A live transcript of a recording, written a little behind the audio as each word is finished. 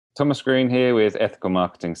Thomas Green here with Ethical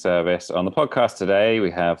Marketing Service. On the podcast today,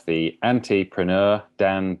 we have the Antipreneur,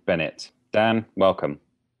 Dan Bennett. Dan, welcome.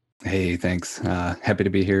 Hey, thanks. Happy to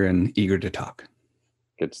be here and eager to talk.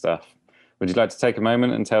 Good stuff. Would you like to take a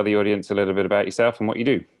moment and tell the audience a little bit about yourself and what you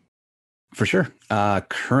do? For sure.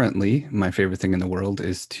 Currently, my favorite thing in the world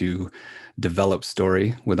is to develop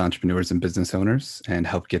story with entrepreneurs and business owners and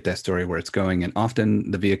help get that story where it's going. And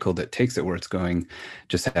often the vehicle that takes it where it's going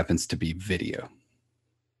just happens to be video.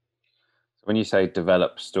 When you say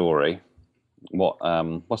develop story,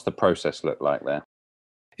 what's the process look like there?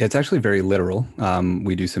 It's actually very literal.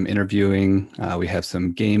 We do some interviewing. We have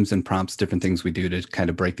some games and prompts, different things we do to kind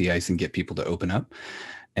of break the ice and get people to open up.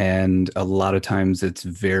 And a lot of times it's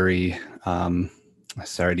very,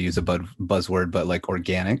 sorry to use a buzzword, but like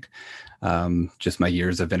organic. Just my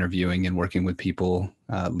years of interviewing and working with people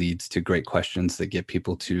leads to great questions that get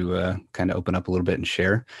people to kind of open up a little bit and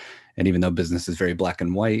share. And even though business is very black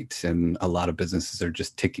and white, and a lot of businesses are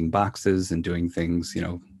just ticking boxes and doing things,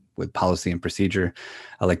 with policy and procedure,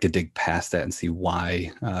 I like to dig past that and see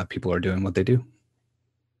why people are doing what they do.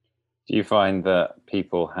 Do you find that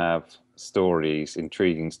people have stories,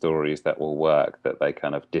 intriguing stories that will work that they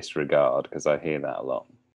kind of disregard? Because I hear that a lot.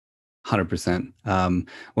 100%.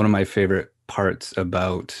 One of my favorite parts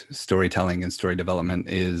about storytelling and story development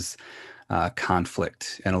is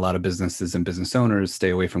conflict. And a lot of businesses and business owners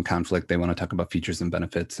stay away from conflict. They want to talk about features and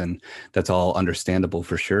benefits, and that's all understandable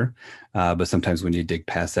for sure. But sometimes when you dig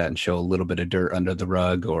past that and show a little bit of dirt under the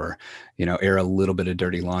rug, or air a little bit of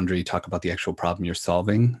dirty laundry, talk about the actual problem you're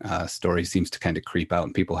solving, story seems to kind of creep out,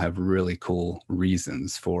 and people have really cool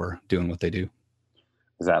reasons for doing what they do.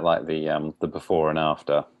 Is that like the before and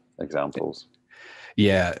after examples?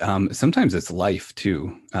 Yeah, sometimes it's life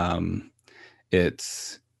too.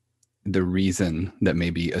 It's the reason that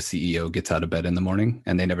maybe a CEO gets out of bed in the morning,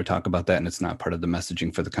 and they never talk about that, and it's not part of the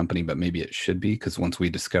messaging for the company, but maybe it should be, because once we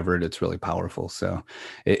discover it, it's really powerful. So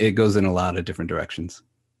it goes in a lot of different directions.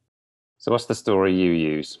 So what's the story you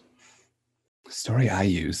use? Story I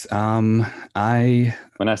use. When I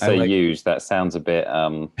say use, that sounds a bit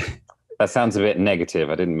negative.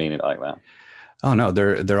 I didn't mean it like that. Oh no,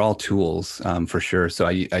 they're all tools for sure. So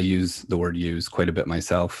I use the word use quite a bit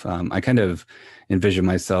myself. I kind of envision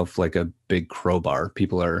myself like a big crowbar.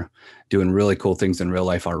 People are doing really cool things in real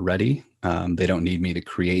life already. They don't need me to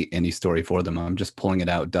create any story for them. I'm just pulling it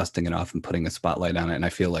out, dusting it off, and putting a spotlight on it. And I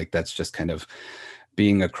feel like that's just kind of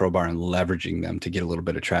being a crowbar and leveraging them to get a little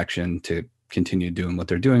bit of traction to continue doing what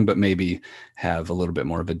they're doing, but maybe have a little bit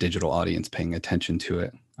more of a digital audience paying attention to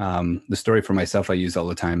it. The story for myself I use all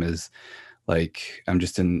the time is, like, I'm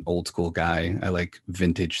just an old school guy. I like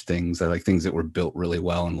vintage things. I like things that were built really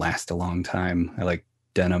well and last a long time. I like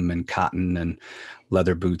denim and cotton and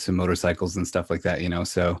leather boots and motorcycles and stuff like that,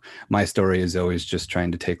 So my story is always just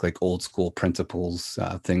trying to take like old school principles,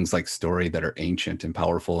 things like story that are ancient and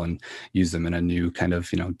powerful, and use them in a new kind of,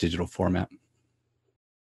 digital format.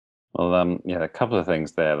 Well, yeah, a couple of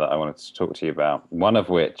things there that I wanted to talk to you about. One of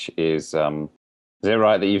which is it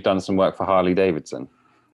right that you've done some work for Harley Davidson?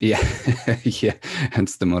 Yeah, yeah,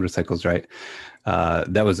 hence the motorcycles, right?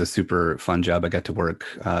 That was a super fun job. I got to work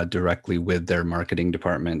directly with their marketing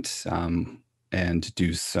department and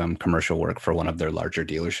do some commercial work for one of their larger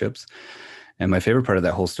dealerships. And my favorite part of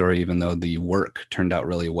that whole story, even though the work turned out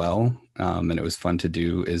really well and it was fun to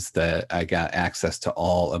do, is that I got access to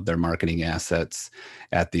all of their marketing assets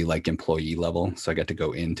at the employee level. So I got to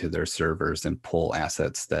go into their servers and pull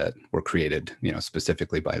assets that were created,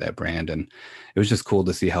 specifically by that brand. And it was just cool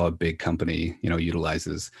to see how a big company,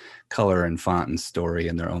 utilizes color and font and story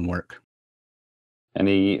in their own work.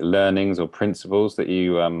 Any learnings or principles that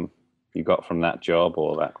you got from that job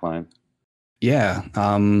or that client? Yeah,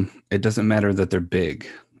 it doesn't matter that they're big.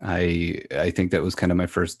 I think that was kind of my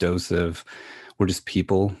first dose of, we're just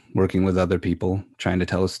people working with other people trying to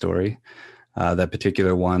tell a story. That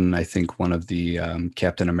particular one, I think one of the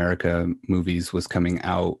Captain America movies was coming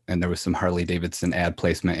out, and there was some Harley Davidson ad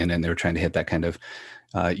placement in it, and they were trying to hit that kind of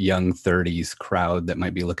young 30s crowd that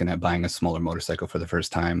might be looking at buying a smaller motorcycle for the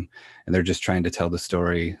first time. And they're just trying to tell the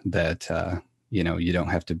story that, you don't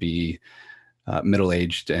have to be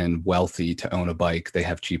middle-aged and wealthy to own a bike. They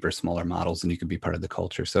have cheaper, smaller models, and you can be part of the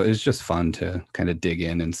culture. So it's just fun to kind of dig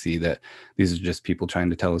in and see that these are just people trying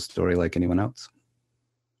to tell a story like anyone else.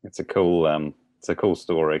 It's a cool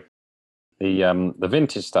story. The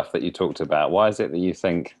vintage stuff that you talked about, why is it that you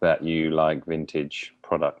think that you like vintage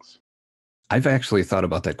products? I've actually thought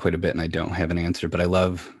about that quite a bit, and I don't have an answer, but I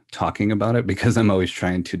love talking about it because I'm always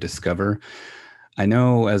trying to discover. I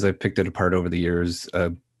know as I picked it apart over the years,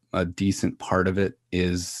 a decent part of it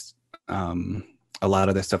is a lot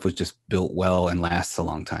of this stuff was just built well and lasts a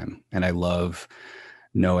long time. And I love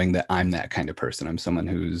knowing that I'm that kind of person. I'm someone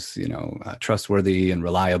who's, trustworthy and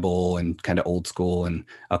reliable and kind of old school, and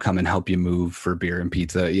I'll come and help you move for beer and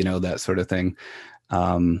pizza, that sort of thing.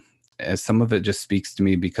 As some of it just speaks to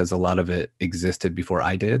me because a lot of it existed before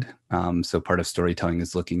I did. So part of storytelling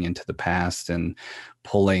is looking into the past and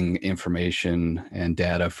pulling information and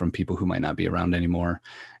data from people who might not be around anymore.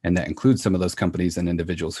 And that includes some of those companies and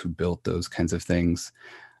individuals who built those kinds of things.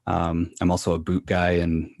 I'm also a boot guy,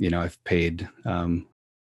 and, I've paid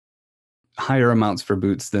higher amounts for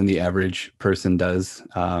boots than the average person does.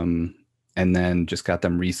 And then just got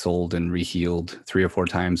them resold and rehealed 3 or 4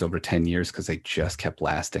 times over 10 years because they just kept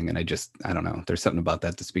lasting. And I don't know, there's something about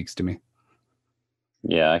that speaks to me.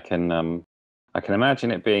 Yeah, I can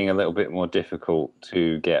imagine it being a little bit more difficult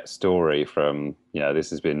to get story from,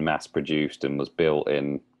 this has been mass produced and was built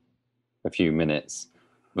in a few minutes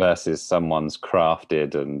versus someone's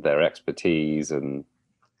crafted and their expertise, and,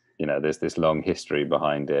 there's this long history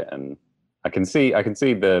behind it. And I can see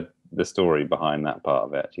the story behind that part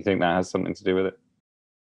of it. Do you think that has something to do with it?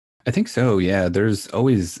 I think so. Yeah. There's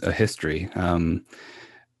always a history.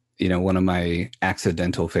 One of my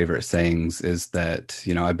accidental favorite sayings is that,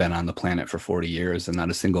 I've been on the planet for 40 years and not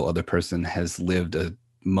a single other person has lived a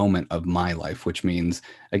moment of my life, which means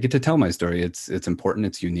I get to tell my story. It's important,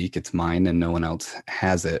 it's unique, it's mine, and no one else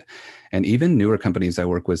has it. And even newer companies I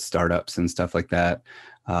work with, startups and stuff like that,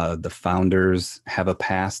 the founders have a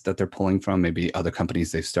past that they're pulling from, maybe other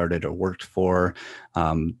companies they've started or worked for,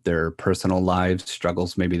 their personal lives,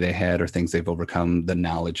 struggles maybe they had, or things they've overcome, the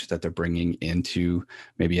knowledge that they're bringing into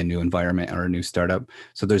maybe a new environment or a new startup.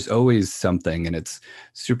 So there's always something, and it's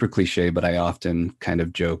super cliche, but I often kind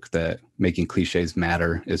of joke that making cliches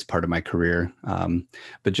matter is part of my career.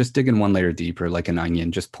 But just digging one layer deeper, like an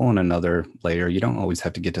onion, just pulling another layer. You don't always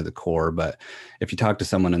have to get to the core, but if you talk to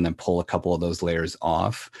someone and then pull a couple of those layers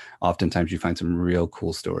off, oftentimes you find some real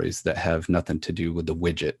cool stories that have nothing to do with the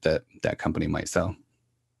widget that company might sell.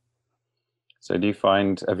 So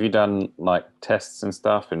have you done like tests and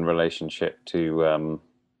stuff in relationship to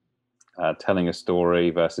telling a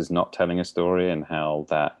story versus not telling a story, and how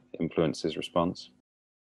that influences response?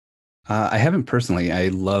 I haven't personally. I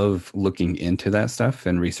love looking into that stuff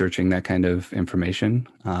and researching that kind of information.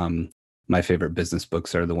 My favorite business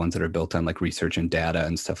books are the ones that are built on like research and data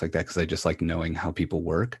and stuff like that, because I just like knowing how people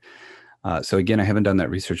work. So again, I haven't done that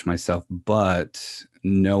research myself, but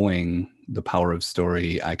knowing the power of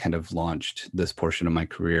story, I kind of launched this portion of my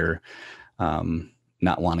career,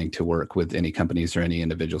 not wanting to work with any companies or any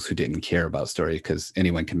individuals who didn't care about story, because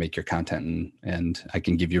anyone can make your content and I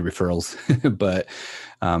can give you referrals. But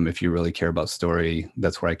if you really care about story,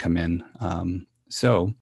 that's where I come in.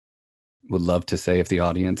 So would love to say if the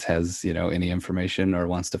audience has, any information or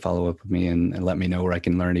wants to follow up with me and let me know where I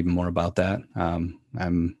can learn even more about that.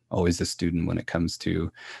 I'm always a student when it comes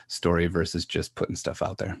to story versus just putting stuff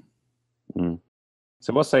out there. Mm.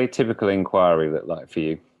 So what's a typical inquiry look like for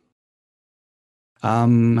you?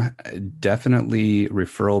 Definitely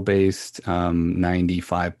referral based.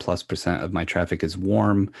 95+% of my traffic is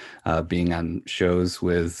warm. Being on shows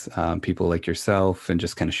with people like yourself and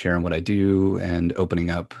just kind of sharing what I do and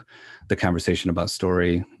opening up the conversation about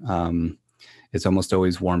story. It's almost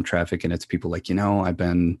always warm traffic, and it's people like, I've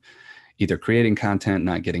been either creating content,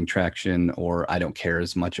 not getting traction, or I don't care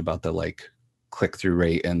as much about the like click-through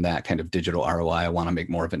rate and that kind of digital ROI. I want to make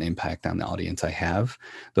more of an impact on the audience I have.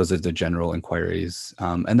 Those are the general inquiries.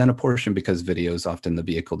 And then a portion, because video is often the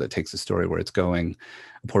vehicle that takes the story where it's going,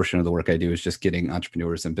 a portion of the work I do is just getting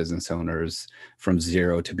entrepreneurs and business owners from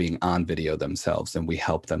zero to being on video themselves. And we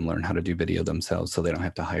help them learn how to do video themselves so they don't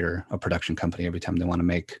have to hire a production company every time they want to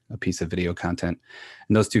make a piece of video content.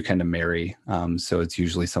 And those two kind of marry. So it's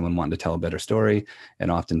usually someone wanting to tell a better story, and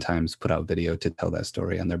oftentimes put out video to tell that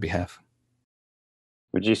story on their behalf.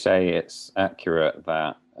 Would you say it's accurate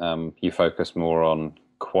that you focus more on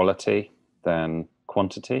quality than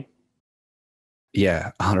quantity?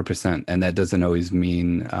 Yeah, 100%. And that doesn't always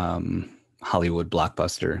mean Hollywood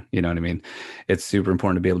blockbuster. You know what I mean? It's super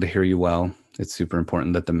important to be able to hear you well. It's super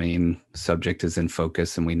important that the main subject is in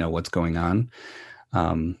focus and we know what's going on.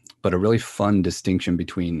 But a really fun distinction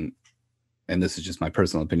between, and this is just my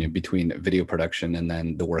personal opinion, between video production and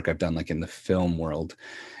then the work I've done like in the film world,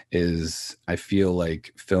 is I feel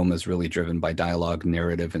like film is really driven by dialogue,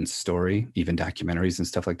 narrative, and story, even documentaries and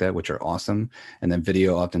stuff like that, which are awesome. And then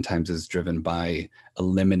video oftentimes is driven by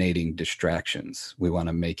eliminating distractions. We want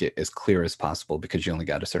to make it as clear as possible because you only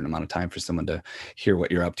got a certain amount of time for someone to hear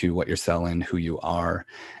what you're up to, what you're selling, who you are.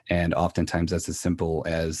 And oftentimes that's as simple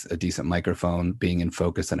as a decent microphone, being in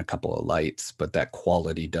focus, and a couple of lights, but that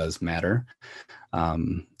quality does matter.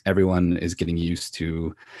 Everyone is getting used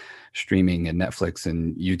to streaming and Netflix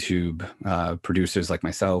and YouTube. Producers like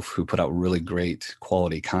myself who put out really great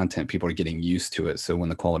quality content, people are getting used to it. So when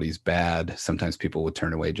the quality is bad, sometimes people would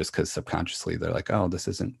turn away just because subconsciously they're like, oh, this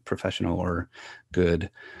isn't professional or good.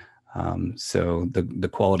 So the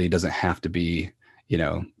quality doesn't have to be,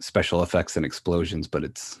 special effects and explosions, but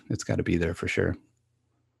it's got to be there for sure.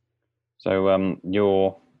 So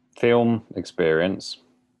your film experience,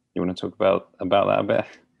 you want to talk about that a bit?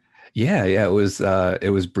 Yeah, it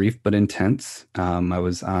was brief but intense. I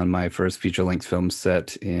was on my first feature-length film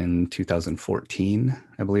set in 2014,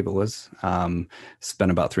 I believe it was.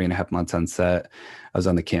 Spent about 3.5 months on set. I was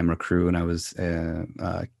on the camera crew and I was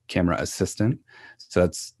a camera assistant. So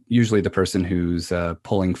that's usually the person who's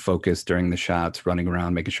pulling focus during the shots, running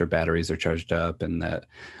around, making sure batteries are charged up and that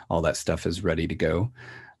all that stuff is ready to go.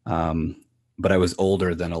 But I was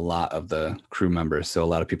older than a lot of the crew members. So a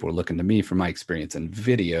lot of people were looking to me for my experience in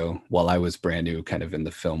video while I was brand new kind of in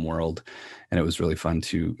the film world. And it was really fun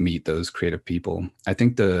to meet those creative people. I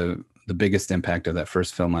think the biggest impact of that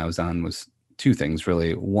first film I was on was two things,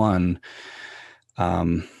 really. One,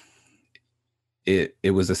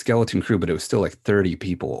 it was a skeleton crew, but it was still like 30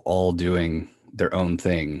 people all doing their own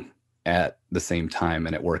thing at the same time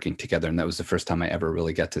and it working together. And that was the first time I ever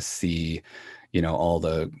really got to see all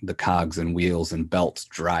the cogs and wheels and belts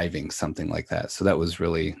driving something like that. So that was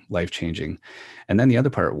really life-changing. And then the other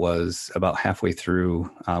part was about halfway through,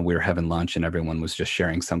 we were having lunch and everyone was just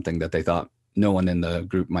sharing something that they thought no one in the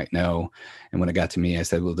group might know. And when it got to me, I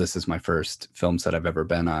said, well, this is my first film set I've ever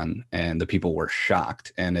been on. And the people were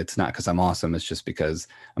shocked. And it's not because I'm awesome. It's just because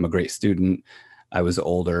I'm a great student. I was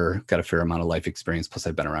older, got a fair amount of life experience, plus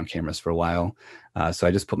I've been around cameras for a while. So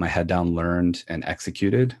I just put my head down, learned, and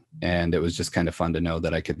executed. And it was just kind of fun to know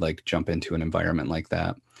that I could like jump into an environment like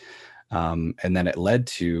that. And then it led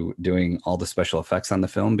to doing all the special effects on the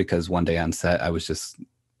film because one day on set, I was just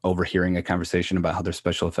overhearing a conversation about how their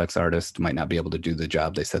special effects artist might not be able to do the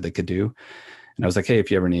job they said they could do. And I was like, hey,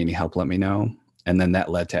 if you ever need any help, let me know. And then that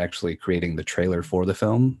led to actually creating the trailer for the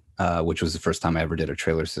film, which was the first time I ever did a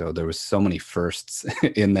trailer. So there was so many firsts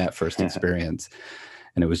in that first experience.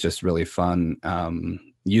 And it was just really fun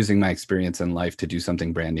using my experience in life to do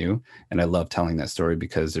something brand new. And I love telling that story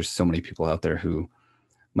because there's so many people out there who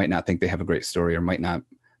might not think they have a great story or might not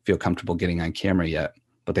feel comfortable getting on camera yet,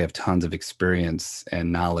 but they have tons of experience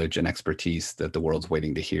and knowledge and expertise that the world's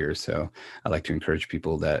waiting to hear. So I like to encourage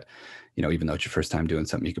people that, even though it's your first time doing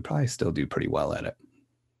something, you could probably still do pretty well at it.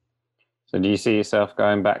 So do you see yourself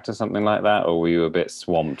going back to something like that, or were you a bit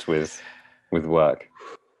swamped with work?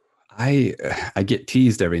 I get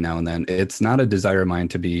teased every now and then. It's not a desire of mine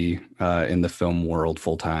to be in the film world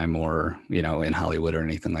full time or, in Hollywood or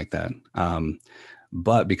anything like that.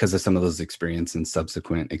 But because of some of those experiences and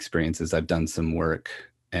subsequent experiences, I've done some work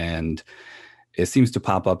and it seems to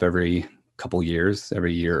pop up every couple years,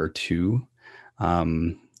 every year or two.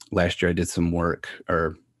 Last year I did some work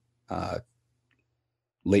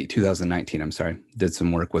late 2019, did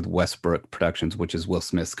some work with Westbrook Productions, which is Will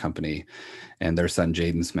Smith's company. And their son,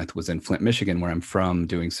 Jaden Smith, was in Flint, Michigan, where I'm from,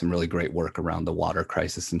 doing some really great work around the water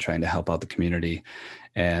crisis and trying to help out the community.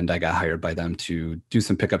 And I got hired by them to do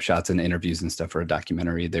some pickup shots and interviews and stuff for a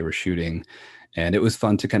documentary they were shooting. And it was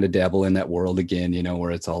fun to kind of dabble in that world again,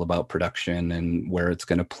 where it's all about production and where it's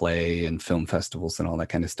going to play and film festivals and all that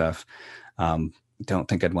kind of stuff. Don't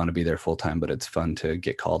think I'd want to be there full time, but it's fun to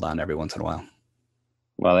get called on every once in a while.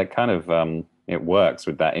 Well, it kind of it works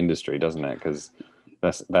with that industry, doesn't it? Because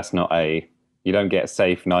that's not you don't get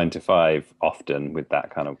safe 9 to 5 often with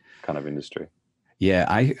that kind of industry. Yeah,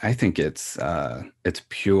 I think it's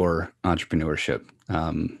pure entrepreneurship.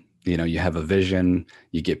 You have a vision,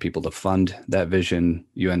 you get people to fund that vision.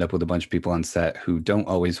 You end up with a bunch of people on set who don't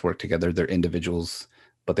always work together. They're individuals,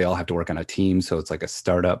 but they all have to work on a team. So it's like a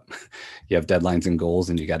startup. You have deadlines and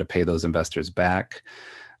goals and you got to pay those investors back.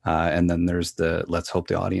 And then there's let's hope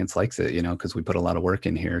the audience likes it, because we put a lot of work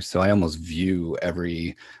in here. So I almost view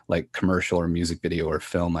every like commercial or music video or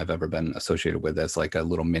film I've ever been associated with as like a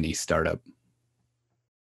little mini startup.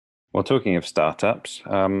 Well, talking of startups,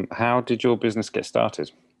 how did your business get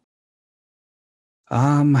started?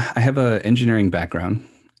 I have an engineering background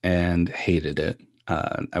and hated it.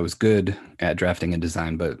 I was good at drafting and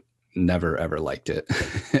design, but never ever liked it.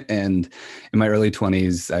 And in my early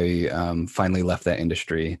 20s, I finally left that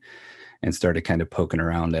industry and started kind of poking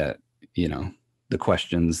around at, the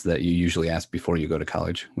questions that you usually ask before you go to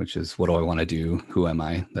college, which is, what do I want to do? Who am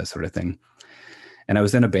I? That sort of thing. And I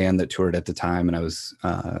was in a band that toured at the time, and I was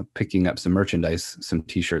picking up some merchandise, some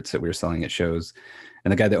T-shirts that we were selling at shows.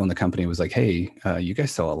 And the guy that owned the company was like, hey, you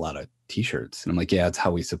guys sell a lot of t-shirts. And I'm like, yeah, it's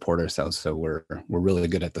how we support ourselves. So we're really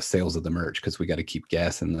good at the sales of the merch because we got to keep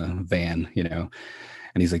gas in the van, you know.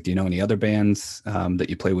 And he's like, do you know any other bands that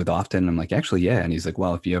you play with often? I'm like, actually, yeah. And he's like,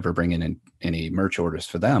 well, if you ever bring in any merch orders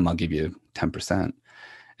for them, I'll give you 10%.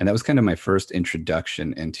 And that was kind of my first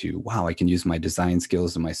introduction into, wow, I can use my design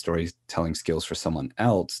skills and my storytelling skills for someone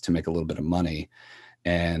else to make a little bit of money.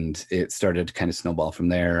 And it started to kind of snowball from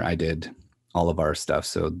there. I did all of our stuff.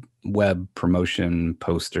 So web promotion,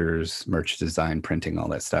 posters, merch design, printing, all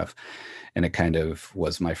that stuff. And it kind of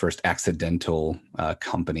was my first accidental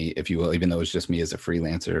company, if you will, even though it was just me as a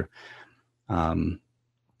freelancer.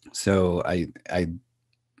 So I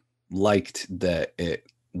liked that it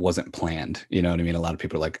wasn't planned. You know what I mean? A lot of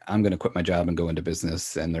people are like, I'm going to quit my job and go into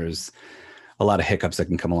business. And there's a lot of hiccups that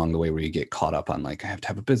can come along the way where you get caught up on like, I have to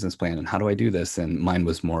have a business plan and how do I do this? And mine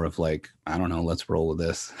was more of like, I don't know, let's roll with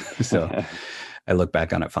this. So I look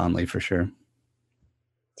back on it fondly for sure.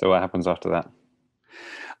 So what happens after that?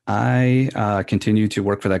 I continued to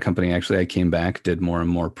work for that company. Actually, I came back, did more and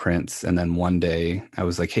more prints. And then one day I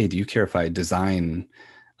was like, hey, do you care if I design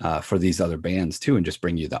for these other bands too and just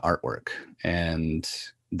bring you the artwork? And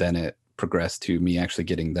then it progressed to me actually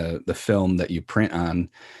getting the film that you print on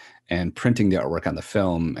and printing the artwork on the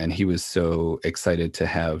film. And he was so excited to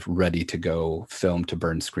have ready to go film to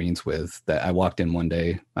burn screens with that I walked in one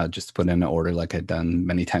day just to put in an order like I'd done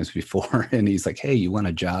many times before. And he's like, hey, you want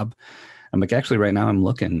a job? I'm like, actually, right now I'm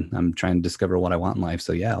looking. I'm trying to discover what I want in life.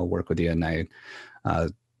 So yeah, I'll work with you. And I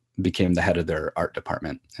became the head of their art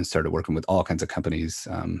department and started working with all kinds of companies,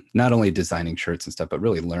 not only designing shirts and stuff, but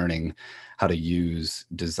really learning how to use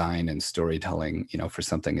design and storytelling, you know, for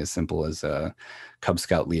something as simple as Cub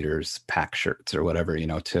Scout leaders pack shirts or whatever, you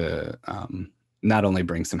know, to not only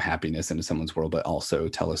bring some happiness into someone's world, but also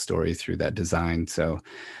tell a story through that design. So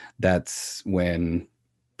that's when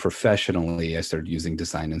professionally I started using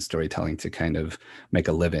design and storytelling to kind of make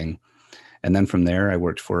a living. And then from there, I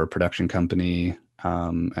worked for a production company.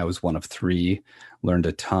 I was one of three, learned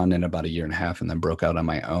a ton in about a year and a half, and then broke out on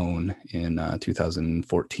my own in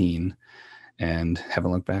 2014 and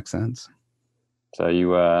haven't looked back since. So you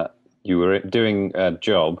were doing a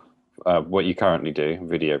job, what you currently do,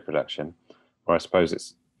 video production, or I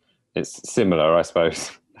suppose it's similar, I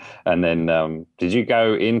suppose. And then did you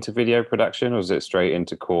go into video production or was it straight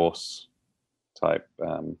into course type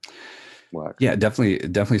work? Yeah,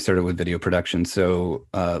 definitely started with video production. So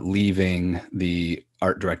leaving the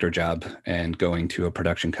art director job and going to a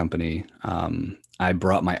production company, I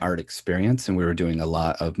brought my art experience, and we were doing a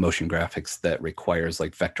lot of motion graphics that requires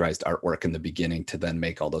like vectorized artwork in the beginning to then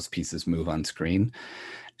make all those pieces move on screen.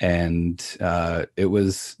 And it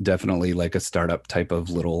was definitely like a startup type of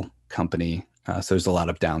little company. So there's a lot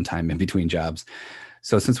of downtime in between jobs.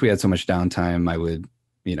 So since we had so much downtime, I would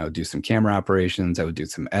do some camera operations. I would do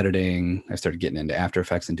some editing. I started getting into After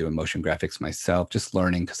Effects and doing motion graphics myself, just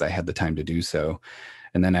learning because I had the time to do so.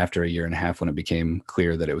 And then after a year and a half, when it became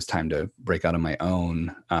clear that it was time to break out on my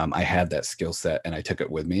own, I had that skill set and I took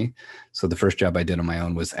it with me. So the first job I did on my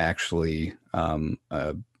own was actually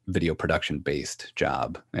a video production based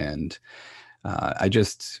job. And I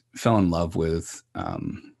just fell in love with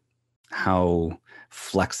how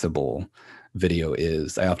flexible video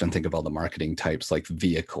is. I often think of all the marketing types like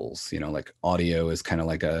vehicles, like audio is kind of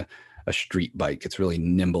like a street bike. It's really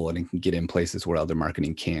nimble and it can get in places where other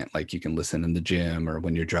marketing can't. Like you can listen in the gym or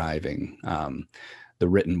when you're driving. The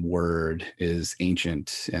written word is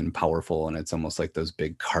ancient and powerful, and it's almost like those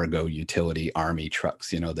big cargo utility army trucks,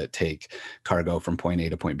 that take cargo from point A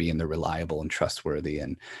to point B, and they're reliable and trustworthy.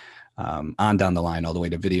 And on down the line all the way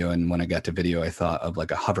to video. And when I got to video, I thought of like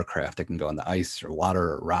a hovercraft that can go on the ice or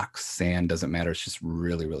water or rocks, sand, doesn't matter. It's just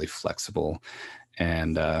really, really flexible.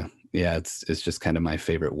 And yeah, it's just kind of my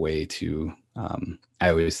favorite way to, I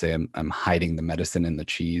always say I'm hiding the medicine in the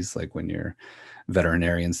cheese. Like when your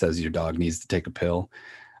veterinarian says your dog needs to take a pill,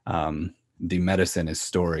 the medicine is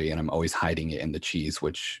story, and I'm always hiding it in the cheese,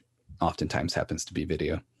 which oftentimes happens to be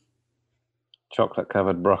video. Chocolate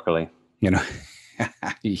covered broccoli.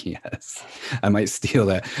 Yes, I might steal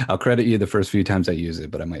that. I'll credit you the first few times I use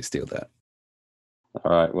it, but I might steal that.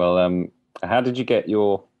 All right. Well, how did you get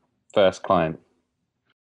your first client?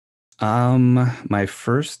 My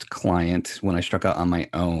first client when I struck out on my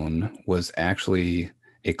own was actually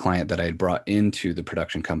a client that I had brought into the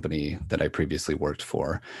production company that I previously worked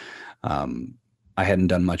for. I hadn't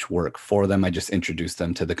done much work for them. I just introduced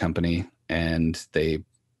them to the company, and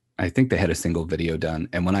I think they had a single video done.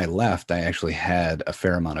 And when I left, I actually had a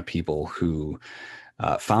fair amount of people who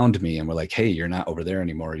found me and were like, hey, you're not over there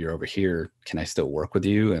anymore. You're over here. Can I still work with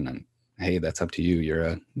you? And hey, that's up to you.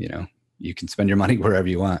 You're you can spend your money wherever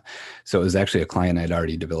you want. So it was actually a client I'd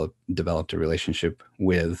already developed a relationship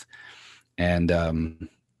with. And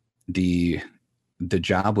the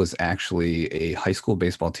job was actually a high school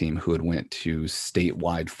baseball team who had went to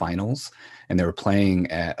statewide finals, and they were playing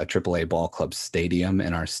at a AAA ball club stadium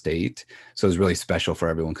in our state. So it was really special for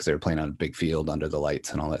everyone because they were playing on a big field under the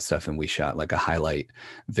lights and all that stuff. And we shot like a highlight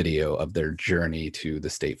video of their journey to the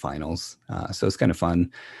state finals. So it's kind of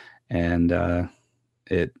fun. And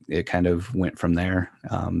it kind of went from there.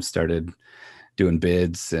 Started doing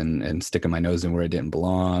bids and sticking my nose in where it didn't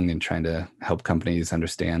belong and trying to help companies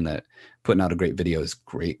understand that putting out a great video is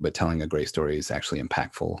great, but telling a great story is actually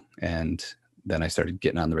impactful. And then I started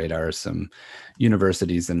getting on the radar of some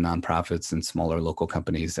universities and nonprofits and smaller local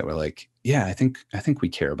companies that were like, yeah, I think we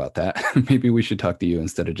care about that. Maybe we should talk to you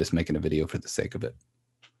instead of just making a video for the sake of it.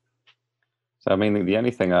 So, I mean, the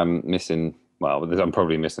only thing I'm missing, well, I'm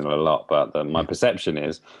probably missing a lot, but my perception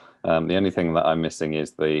is the only thing that I'm missing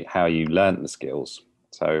is how you learn the skills.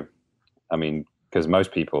 So, I mean, because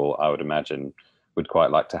most people, I would imagine, would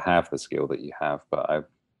quite like to have the skill that you have, but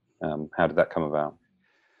how did that come about?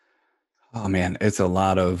 Oh man, it's a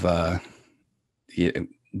lot of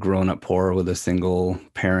growing up poor with a single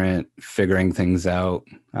parent, figuring things out.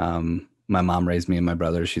 My mom raised me and my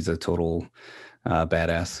brother. She's a total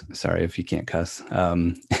badass. Sorry if you can't cuss.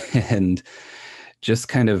 And just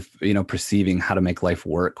kind of, perceiving how to make life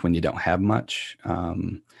work when you don't have much.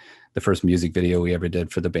 The first music video we ever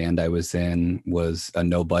did for the band I was in was a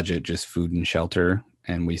no budget, just food and shelter.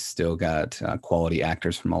 And we still got quality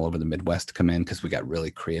actors from all over the Midwest to come in because we got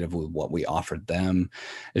really creative with what we offered them.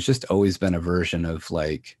 It's just always been a version of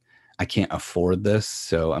like, I can't afford this,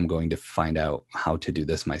 so I'm going to find out how to do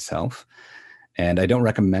this myself. And I don't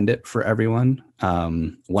recommend it for everyone.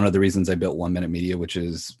 One of the reasons I built 1 Minute Media, which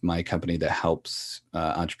is my company that helps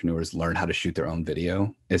entrepreneurs learn how to shoot their own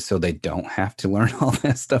video, is so they don't have to learn all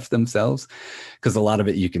that stuff themselves. Because a lot of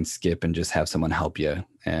it you can skip and just have someone help you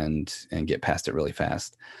and get past it really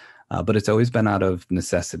fast. But it's always been out of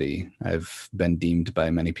necessity. I've been deemed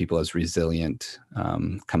by many people as resilient.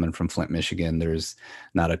 Coming from Flint, Michigan, there's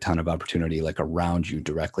not a ton of opportunity like around you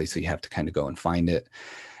directly. So you have to kind of go and find it.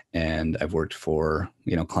 And I've worked for,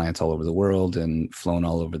 clients all over the world and flown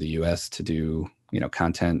all over the US to do,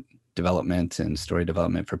 content development and story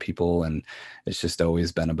development for people. And it's just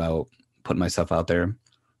always been about putting myself out there.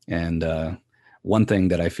 And one thing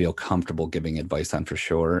that I feel comfortable giving advice on for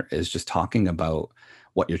sure is just talking about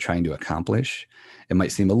what you're trying to accomplish. It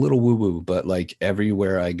might seem a little woo-woo, but like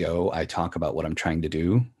everywhere I go, I talk about what I'm trying to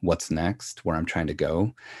do, what's next, where I'm trying to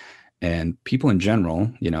go. And people in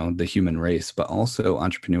general, the human race, but also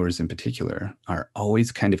entrepreneurs in particular, are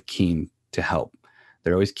always kind of keen to help.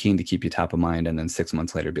 They're always keen to keep you top of mind. And then 6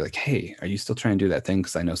 months later, be like, hey, are you still trying to do that thing?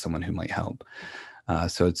 Because I know someone who might help.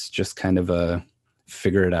 So it's just kind of a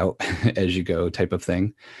figure it out as you go type of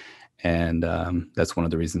thing. And that's one of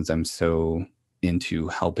the reasons I'm so into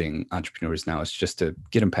helping entrepreneurs now, is just to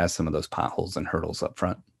get them past some of those potholes and hurdles up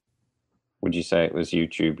front. Would you say it was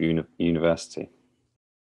YouTube University?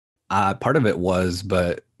 Part of it was,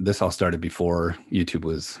 but this all started before YouTube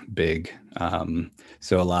was big.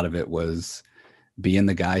 So a lot of it was being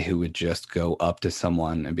the guy who would just go up to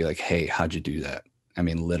someone and be like, hey, how'd you do that? I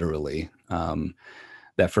mean, literally.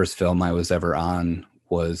 That first film I was ever on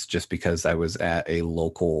was just because I was at a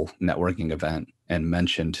local networking event and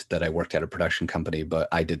mentioned that I worked at a production company, but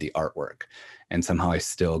I did the artwork. And somehow I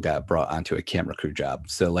still got brought onto a camera crew job.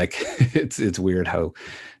 So like, it's weird how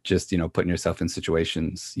just, putting yourself in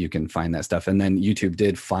situations, you can find that stuff. And then YouTube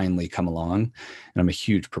did finally come along, and I'm a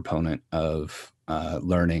huge proponent of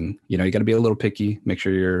learning. You got to be a little picky, make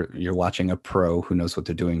sure you're watching a pro who knows what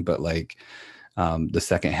they're doing. But like the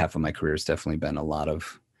second half of my career has definitely been a lot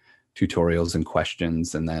of tutorials and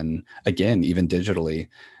questions. And then again, even digitally,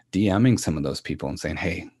 DMing some of those people and saying,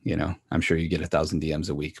 hey, I'm sure you get 1,000 DMs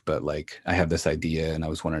a week, but like, I have this idea and I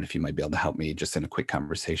was wondering if you might be able to help me just in a quick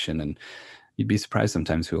conversation. And you'd be surprised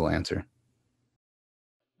sometimes who will answer.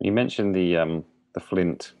 You mentioned the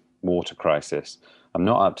Flint water crisis. I'm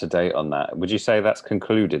not up to date on that. Would you say that's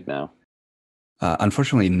concluded now?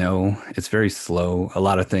 Unfortunately, no. It's very slow. A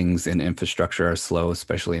lot of things in infrastructure are slow,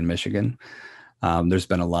 especially in Michigan. There's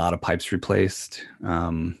been a lot of pipes replaced,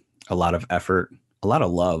 a lot of effort, a lot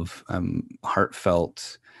of love,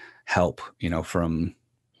 heartfelt help, from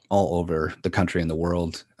all over the country and the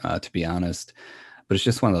world, to be honest. But it's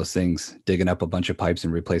just one of those things. Digging up a bunch of pipes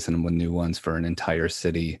and replacing them with new ones for an entire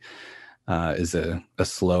city is a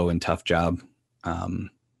slow and tough job.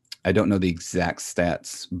 I don't know the exact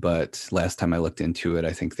stats, but last time I looked into it,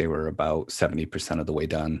 I think they were about 70% of the way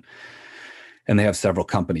done. and they have several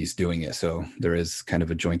companies doing it. So there is kind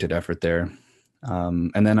of a jointed effort there.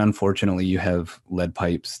 And then unfortunately you have lead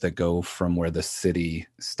pipes that go from where the city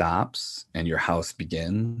stops and your house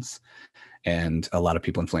begins. And a lot of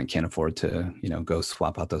people in Flint can't afford to, go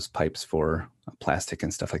swap out those pipes for plastic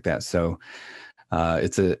and stuff like that. So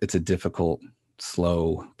it's a difficult,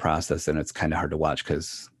 slow process, and it's kind of hard to watch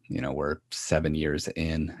because we're 7 years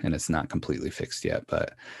in and it's not completely fixed yet.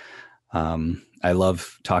 But I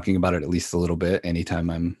love talking about it at least a little bit anytime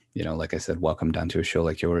I'm, like I said, welcomed onto a show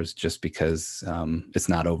like yours, just because it's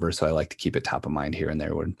not over. So I like to keep it top of mind here and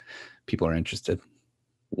there when people are interested.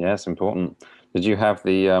 Yeah, it's important. Did you have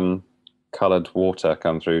the colored water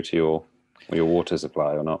come through to your water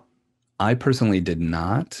supply or not? I personally did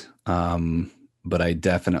not, but I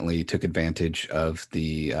definitely took advantage of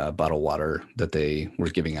the bottled water that they were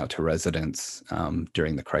giving out to residents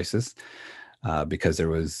during the crisis. Because there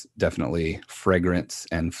was definitely fragrance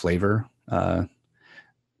and flavor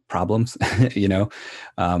problems,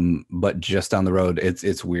 but just down the road,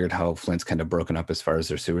 it's weird how Flint's kind of broken up as far as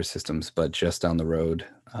their sewer systems, but just down the road,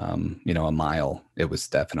 a mile, it was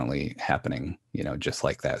definitely happening, just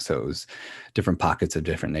like that. So it was different pockets of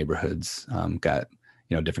different neighborhoods got,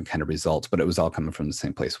 different kind of results, but it was all coming from the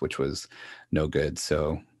same place, which was no good.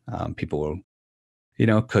 So people were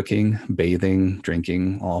cooking, bathing,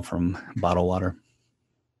 drinking, all from bottled water.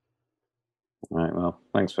 All right. Well,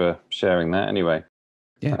 thanks for sharing that anyway.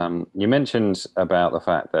 Yeah. You mentioned about the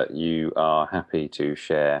fact that you are happy to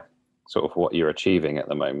share sort of what you're achieving at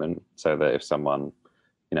the moment so that if someone,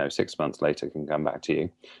 6 months later can come back to you.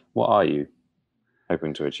 What are you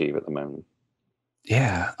hoping to achieve at the moment?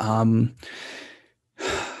 Yeah.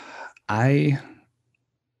 I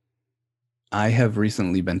have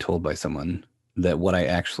recently been told by someone that what I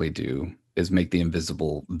actually do is make the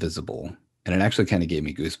invisible visible. And it actually kind of gave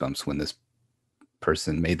me goosebumps when this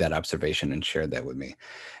person made that observation and shared that with me.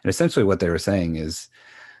 And essentially what they were saying is,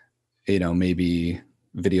 maybe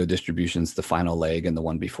video distribution's the final leg and the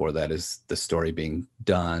one before that is the story being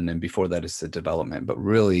done and before that is the development. But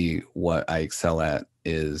really what I excel at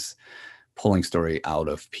is pulling story out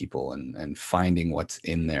of people and finding what's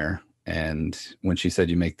in there. And when she said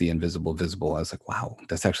you make the invisible visible, I was like, wow,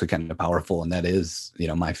 that's actually kind of powerful. And that is,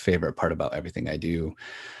 my favorite part about everything I do.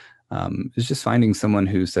 Is just finding someone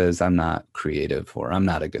who says, I'm not creative or I'm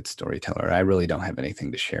not a good storyteller. I really don't have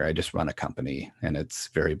anything to share. I just run a company and it's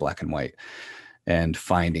very black and white, and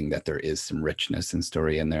finding that there is some richness and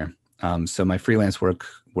story in there. So my freelance work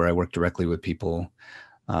where I work directly with people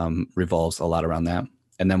revolves a lot around that.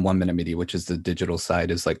 And then 1 Minute Media, which is the digital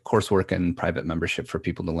side, is like coursework and private membership for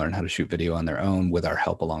people to learn how to shoot video on their own with our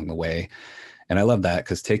help along the way. And I love that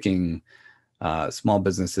because taking small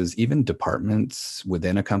businesses, even departments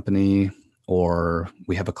within a company, or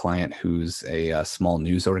we have a client who's a small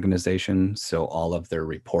news organization. So all of their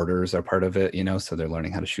reporters are part of it, so they're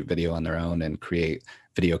learning how to shoot video on their own and create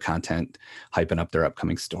video content, hyping up their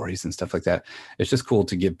upcoming stories and stuff like that. It's just cool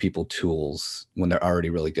to give people tools when they're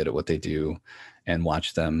already really good at what they do and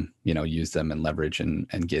watch them, use them and leverage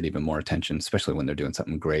and get even more attention, especially when they're doing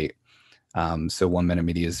something great. So 1 Minute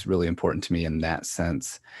Media is really important to me in that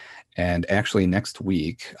sense. And actually next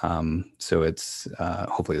week, so it's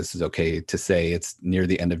hopefully this is okay to say, it's near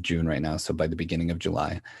the end of June right now. So by the beginning of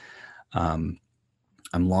July, I'm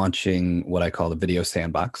launching what I call the Video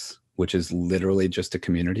Sandbox, which is literally just a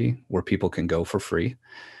community where people can go for free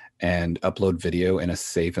and upload video in a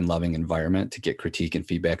safe and loving environment to get critique and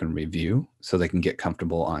feedback and review so they can get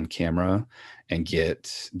comfortable on camera and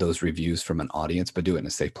get those reviews from an audience, but do it in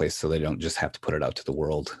a safe place so they don't just have to put it out to the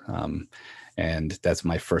world. And that's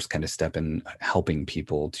my first kind of step in helping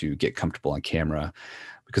people to get comfortable on camera,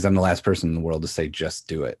 because I'm the last person in the world to say, just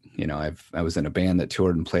do it. I was in a band that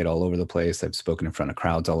toured and played all over the place. I've spoken in front of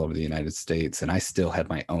crowds all over the United States, and I still had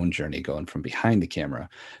my own journey going from behind the camera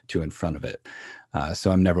to in front of it.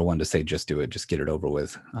 So I'm never one to say, just do it, just get it over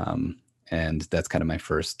with. And that's kind of my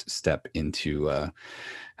first step into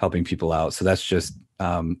helping people out. So that's just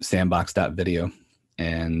sandbox.video,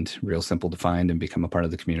 and real simple to find and become a part of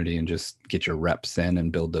the community and just get your reps in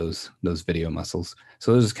and build those video muscles.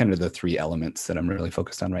 So those are kind of the 3 elements that I'm really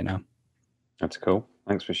focused on right now. That's cool.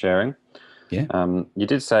 Thanks for sharing. Yeah. You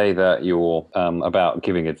did say that you're about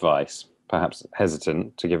giving advice, perhaps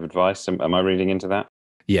hesitant to give advice. Am I reading into that?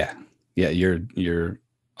 Yeah. You're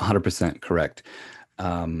 100% correct.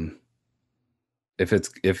 If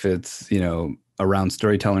it's around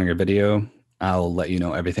storytelling or video, I'll let you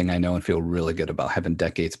know everything I know and feel really good about having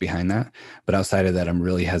decades behind that. But outside of that, I'm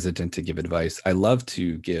really hesitant to give advice. I love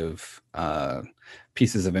to give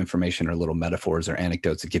pieces of information or little metaphors or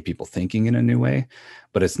anecdotes to get people thinking in a new way,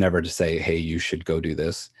 but it's never to say, hey, you should go do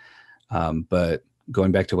this. But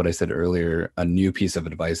going back to what I said earlier, a new piece of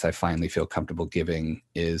advice I finally feel comfortable giving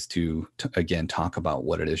is to again, talk about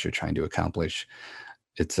what it is you're trying to accomplish.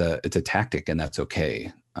 It's a tactic, and that's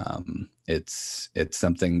okay. It's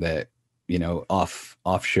something that,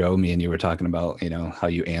 off show, me and you were talking about, how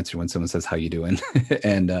you answer when someone says, how you doing?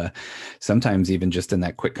 And sometimes even just in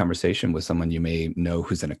that quick conversation with someone you may know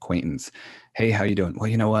who's an acquaintance, hey, how you doing? Well,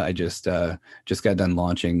 you know what? I just got done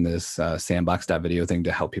launching this sandbox.video thing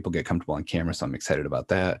to help people get comfortable on camera. So I'm excited about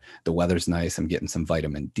that. The weather's nice. I'm getting some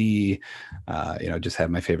vitamin D, just had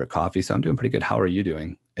my favorite coffee. So I'm doing pretty good. How are you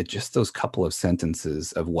doing? Just those couple of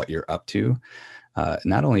sentences of what you're up to.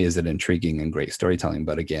 Not only is it intriguing and great storytelling,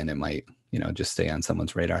 but again, it might, just stay on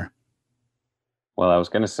someone's radar. Well, I was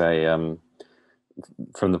going to say,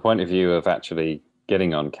 from the point of view of actually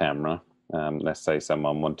getting on camera, let's say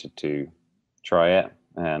someone wanted to try it,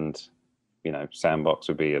 and, Sandbox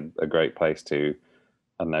would be a great place to,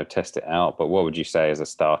 I don't know, test it out. But what would you say as a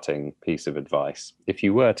starting piece of advice, if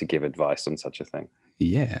you were to give advice on such a thing?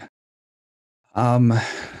 Yeah.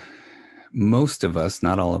 Most of us,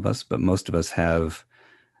 not all of us, but most of us have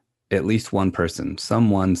at least one person,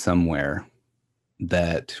 someone somewhere,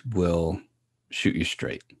 that will shoot you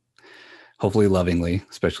straight. Hopefully lovingly,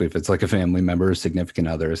 especially if it's like a family member or significant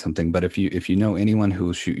other or something. But if you know anyone who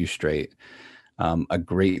will shoot you straight, a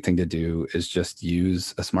great thing to do is just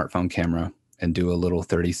use a smartphone camera and do a little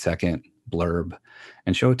 30-second blurb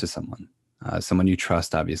and show it to someone. Someone you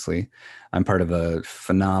trust, obviously. I'm part of a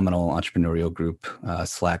phenomenal entrepreneurial group,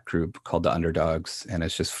 Slack group called The Underdogs, and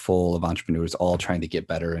it's just full of entrepreneurs all trying to get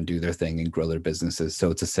better and do their thing and grow their businesses. So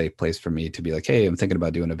it's a safe place for me to be like, hey, I'm thinking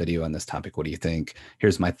about doing a video on this topic. What do you think?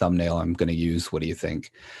 Here's my thumbnail I'm going to use. What do you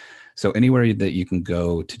think? So anywhere that you can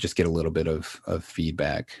go to just get a little bit of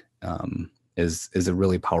feedback is a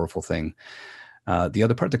really powerful thing. The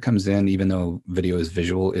other part that comes in, even though video is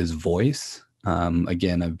visual, is voice.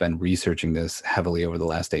 Again, I've been researching this heavily over the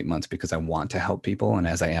last 8 months because I want to help people. And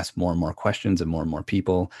as I ask more and more questions and more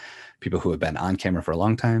people who have been on camera for a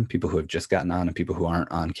long time, people who have just gotten on, and people who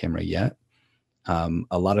aren't on camera yet,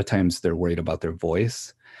 a lot of times they're worried about their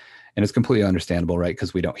voice. And it's completely understandable, right?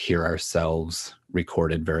 Because we don't hear ourselves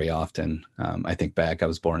recorded very often. I think back, I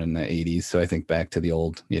was born in the 80s. So I think back to the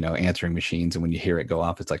old, answering machines. And when you hear it go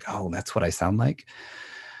off, it's like, oh, that's what I sound like.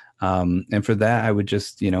 And for that, I would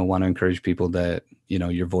just, want to encourage people that,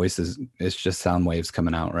 your voice it's just sound waves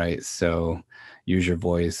coming out, right? So use your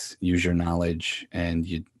voice, use your knowledge, and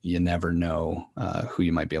you never know who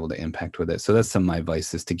you might be able to impact with it. So that's some of my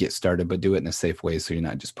advice, is to get started, but do it in a safe way, so you're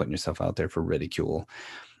not just putting yourself out there for ridicule.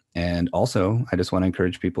 And also, I just want to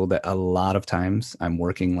encourage people that a lot of times I'm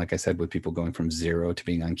working, like I said, with people going from zero to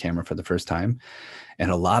being on camera for the first time.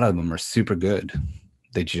 And a lot of them are super good.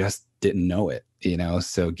 They just didn't know it,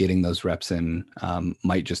 so getting those reps in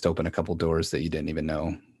might just open a couple doors that you didn't even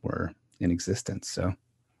know were in existence. So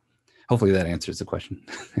hopefully that answers the question.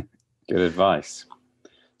 Good advice.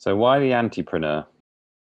 So why the Antipreneur?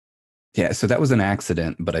 Yeah, so that was an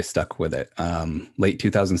accident, but I stuck with it. Late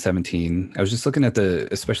 2017, I was just looking at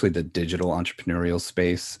especially the digital entrepreneurial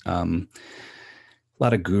space. A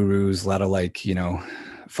lot of gurus, a lot of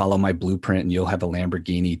follow my blueprint and you'll have a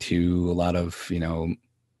Lamborghini too. A lot of,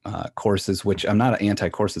 courses, which I'm not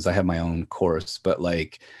anti-courses. I have my own course, but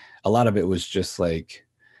a lot of it was just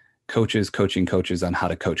coaches coaching coaches on how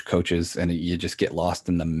to coach coaches. And you just get lost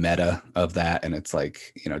in the meta of that. And it's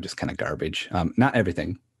just kind of garbage. Not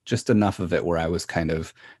everything, just enough of it where I was kind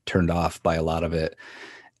of turned off by a lot of it.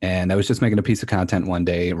 And I was just making a piece of content one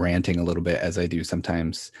day, ranting a little bit, as I do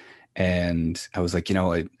sometimes. And I was like,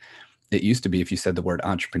 it used to be if you said the word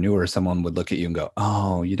entrepreneur, someone would look at you and go,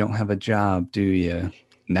 oh, you don't have a job, do you?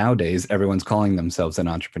 Nowadays, everyone's calling themselves an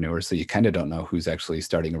entrepreneur. So you kind of don't know who's actually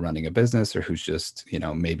starting and running a business, or who's just,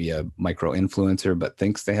 maybe a micro influencer, but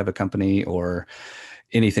thinks they have a company, or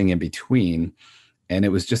anything in between. And it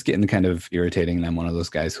was just getting kind of irritating. And I'm one of those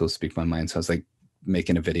guys who'll speak my mind. So I was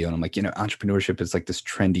making a video and I'm entrepreneurship is this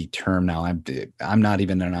trendy term now. I'm not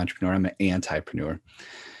even an entrepreneur. I'm an antipreneur.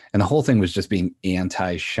 And the whole thing was just being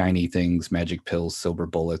anti shiny things, magic pills, silver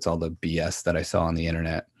bullets, all the BS that I saw on the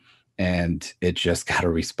internet. And it just got a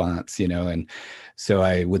response, and so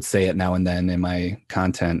I would say it now and then in my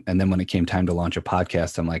content. And then when it came time to launch a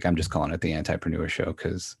podcast, I'm just calling it the Antipreneur Show,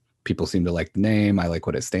 because people seem to like the name. I like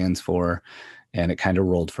what it stands for. And it kind of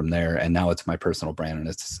rolled from there. And now it's my personal brand, and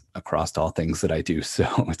it's across all things that I do. So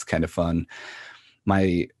it's kind of fun.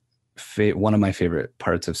 One of my favorite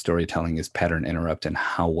parts of storytelling is pattern interrupt, and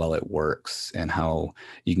how well it works, and how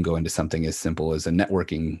you can go into something as simple as a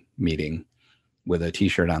networking meeting with a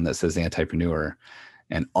t-shirt on that says Antipreneur,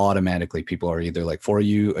 and automatically people are either for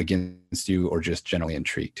you, against you, or just generally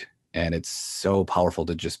intrigued. And it's so powerful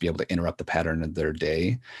to just be able to interrupt the pattern of their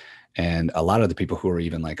day. And a lot of the people who are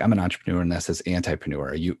even like, I'm an entrepreneur and that says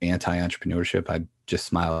antipreneur. Are you anti-entrepreneurship? I'd just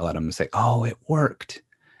smile at them and say, oh, it worked.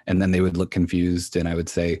 And then they would look confused. And I would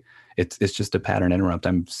say, it's just a pattern interrupt.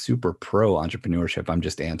 I'm super pro entrepreneurship. I'm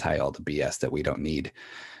just anti all the BS that we don't need.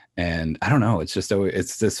 And I don't know, it's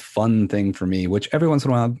this fun thing for me, which every once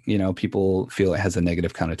in a while, you know, people feel it has a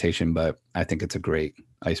negative connotation, but I think it's a great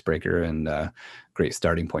icebreaker and a great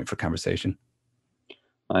starting point for conversation.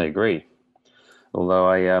 I agree. Although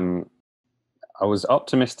I was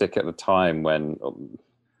optimistic at the time when,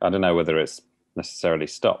 I don't know whether it's necessarily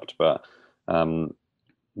stopped, but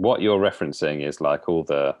what you're referencing is like all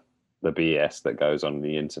the BS that goes on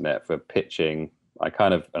the internet for pitching.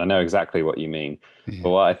 I know exactly what you mean. Yeah. But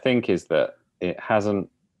what I think is that it hasn't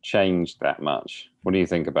changed that much. What do you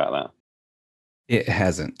think about that? It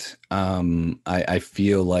hasn't. I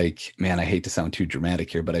feel like, man, I hate to sound too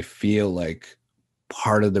dramatic here, but I feel like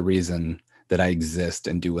part of the reason that I exist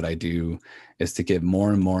and do what I do is to give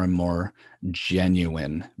more and more and more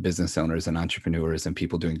genuine business owners and entrepreneurs and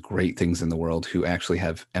people doing great things in the world who actually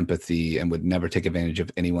have empathy and would never take advantage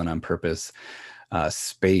of anyone on purpose,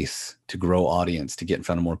 space to grow audience, to get in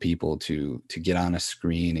front of more people, to get on a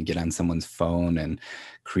screen and get on someone's phone and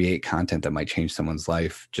create content that might change someone's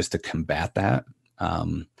life, just to combat that.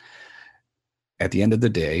 At the end of the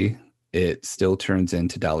day, it still turns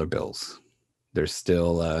into dollar bills. There's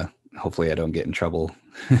still, hopefully I don't get in trouble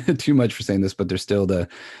too much for saying this, but there's still the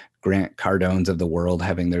Grant Cardones of the world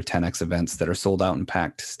having their 10X events that are sold out in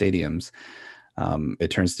packed stadiums. It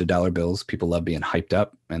turns to dollar bills. People love being hyped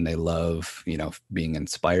up and they love, you know, being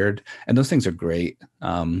inspired. And those things are great,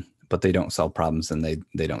 but they don't solve problems and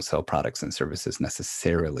they don't sell products and services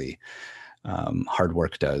necessarily. Hard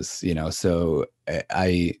work does, you know, so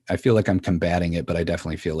I feel like I'm combating it, but I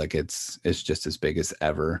definitely feel like it's just as big as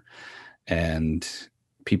ever. And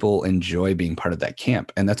people enjoy being part of that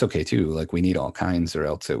camp, and that's okay too. Like, we need all kinds or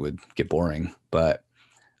else it would get boring, but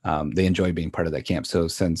they enjoy being part of that camp. So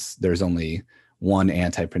since there's only one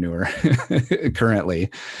antipreneur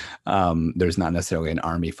currently, there's not necessarily an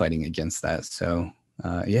army fighting against that. So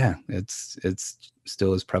yeah, it's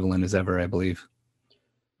still as prevalent as ever, I believe.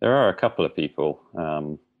 There are a couple of people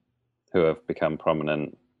who have become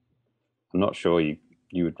prominent. I'm not sure you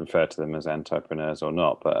would refer to them as entrepreneurs or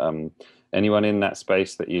not, but anyone in that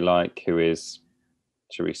space that you like who is,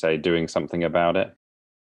 should we say, doing something about it?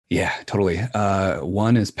 Yeah, totally.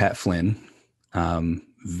 One is Pat Flynn,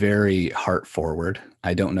 very heart forward.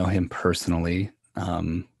 I don't know him personally,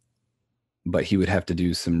 but he would have to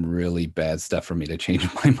do some really bad stuff for me to change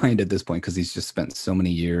my mind at this point, because he's just spent so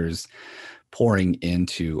many years pouring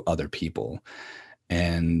into other people.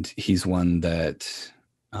 And he's one that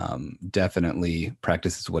definitely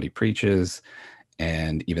practices what he preaches.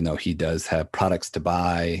 And even though he does have products to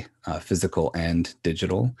buy, physical and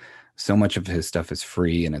digital, so much of his stuff is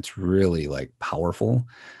free and it's really like powerful,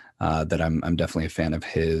 that I'm definitely a fan of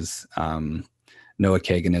his. Noah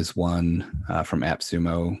Kagan is one from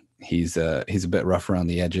AppSumo. He's a bit rough around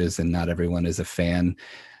the edges and not everyone is a fan,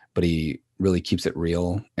 but he really keeps it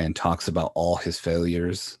real and talks about all his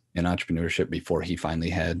failures in entrepreneurship before he finally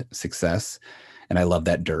had success. And I love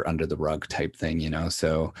that dirt under the rug type thing, you know,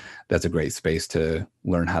 so that's a great space to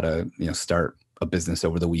learn how to, you know, start a business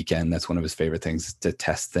over the weekend. That's one of his favorite things, to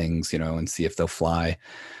test things, you know, and see if they'll fly.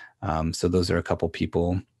 So those are a couple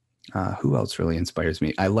people. Who else really inspires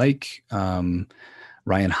me? I like Ryan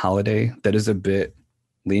Holiday. That is a bit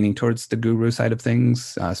leaning towards the guru side of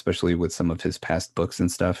things, especially with some of his past books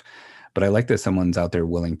and stuff. But I like that someone's out there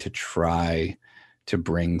willing to try to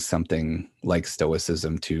bring something like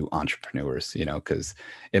stoicism to entrepreneurs, you know, because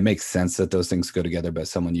it makes sense that those things go together, but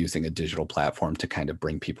someone using a digital platform to kind of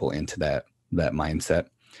bring people into that mindset,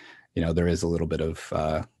 you know, there is a little bit of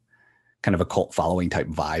kind of a cult following type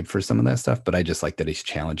vibe for some of that stuff, but I just like that he's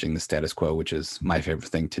challenging the status quo, which is my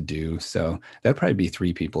favorite thing to do. So that'd probably be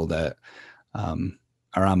three people that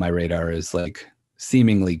are on my radar, is like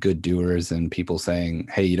seemingly good doers and people saying,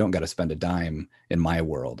 hey, you don't got to spend a dime in my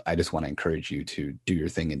world. I just want to encourage you to do your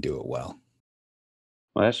thing and do it well.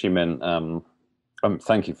 Well, I actually meant,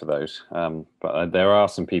 thank you for those. But there are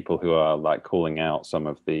some people who are like calling out some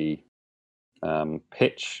of the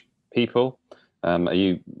pitch people. Have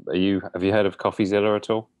you heard of CoffeeZilla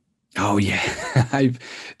at all? Oh yeah.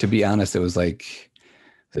 To be honest, it was like,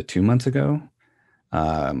 was it 2 months ago?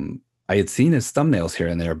 I had seen his thumbnails here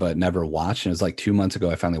and there, but never watched. And it was like 2 months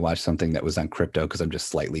ago, I finally watched something that was on crypto because I'm just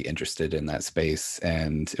slightly interested in that space.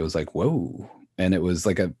 And it was like, whoa. And it was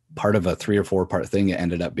like a part of a 3 or 4 part thing. It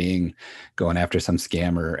ended up being going after some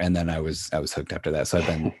scammer. And then I was hooked after that. So I've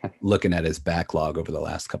been looking at his backlog over the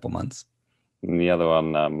last couple months. And the other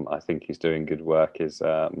one, I think he's doing good work, is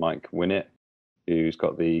Mike Winnett, who's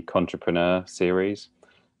got the Entrepreneur series.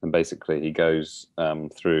 And basically he goes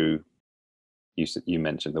through, you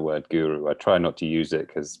mentioned the word guru. I try not to use it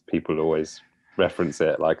because people always reference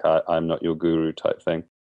it like I'm not your guru type thing.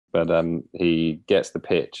 But he gets the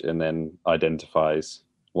pitch and then identifies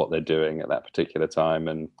what they're doing at that particular time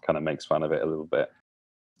and kind of makes fun of it a little bit.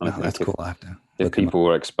 And I think that's cool. I have to if people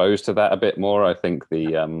were exposed to that a bit more, I think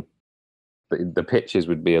the pitches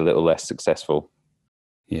would be a little less successful.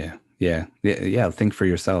 Yeah. Think for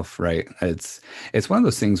yourself, right? It's one of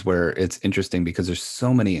those things where it's interesting because there's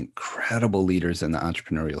so many incredible leaders in the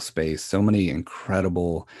entrepreneurial space, so many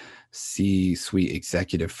incredible C-suite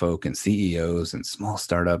executive folk and CEOs and small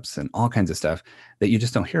startups and all kinds of stuff that you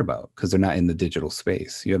just don't hear about because they're not in the digital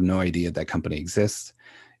space. You have no idea that company exists.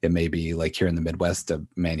 It may be like here in the Midwest, a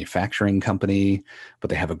manufacturing company, but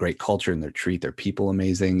they have a great culture and they treat their people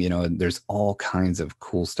amazing. There's all kinds of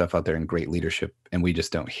cool stuff out there and great leadership, and we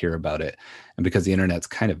just don't hear about it. And because the internet's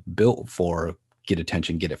kind of built for get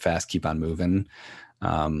attention, get it fast, keep on moving.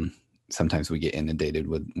 Sometimes we get inundated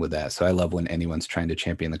with that. So I love when anyone's trying to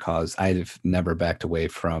champion the cause. I've never backed away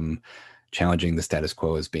from challenging the status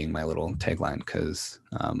quo as being my little tagline because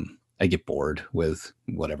I get bored with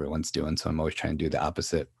what everyone's doing. So I'm always trying to do the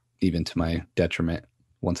opposite, even to my detriment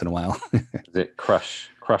once in a while. Is it crush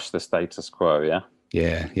the status quo?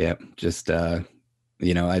 Yeah. Yeah. Just, I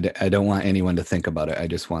don't want anyone to think about it. I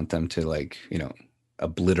just want them to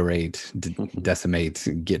obliterate,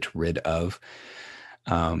 decimate, get rid of.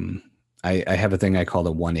 I have a thing I call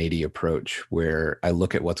the 180 approach where I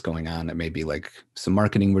look at what's going on. It may be like some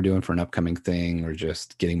marketing we're doing for an upcoming thing or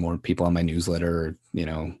just getting more people on my newsletter,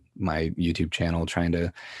 or, my YouTube channel, trying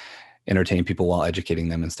to entertain people while educating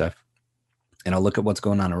them and stuff. And I'll look at what's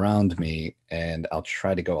going on around me and I'll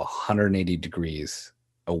try to go 180 degrees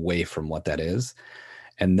away from what that is.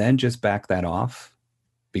 And then just back that off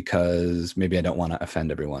because maybe I don't want to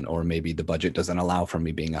offend everyone, or maybe the budget doesn't allow for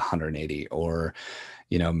me being 180, or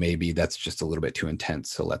maybe that's just a little bit too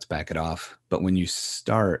intense, so let's back it off. But when you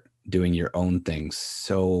start doing your own thing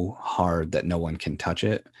so hard that no one can touch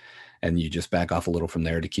it, and you just back off a little from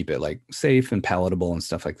there to keep it like safe and palatable and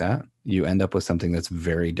stuff like that, you end up with something that's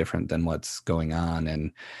very different than what's going on.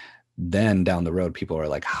 And then down the road, people are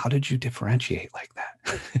like, how did you differentiate like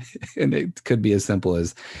that? And it could be as simple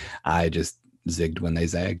as I just zigged when they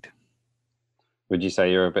zagged. Would you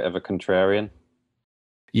say you're a bit of a contrarian?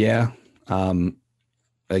 Yeah.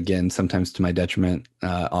 Again, sometimes to my detriment,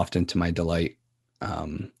 often to my delight.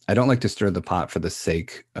 I don't like to stir the pot for the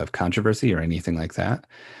sake of controversy or anything like that,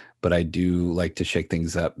 but I do like to shake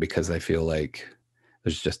things up because I feel like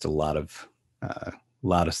there's just a lot of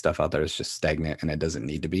stuff out there that's just stagnant and it doesn't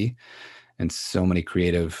need to be. And so many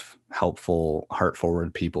creative, helpful,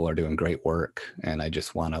 heart-forward people are doing great work, and I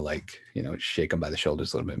just want to shake them by the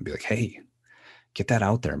shoulders a little bit and be like, hey, get that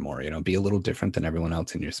out there more, be a little different than everyone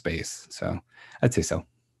else in your space. So I'd say so.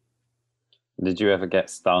 Did you ever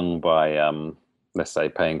get stung by, let's say,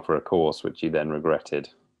 paying for a course, which you then regretted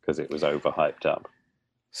because it was overhyped up?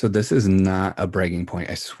 So this is not a bragging point,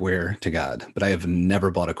 I swear to God, but I have never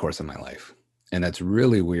bought a course in my life. And that's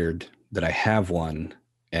really weird that I have one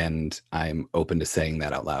and I'm open to saying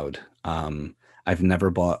that out loud. I've never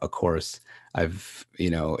bought a course.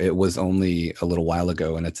 It was only a little while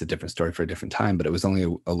ago, and it's a different story for a different time, but it was only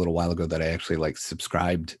a little while ago that I actually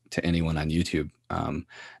subscribed to anyone on YouTube.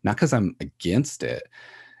 Not because I'm against it.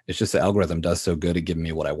 It's just the algorithm does so good at giving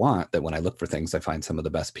me what I want that when I look for things, I find some of the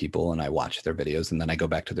best people and I watch their videos, and then I go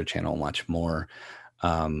back to their channel and watch more.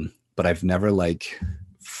 But I've never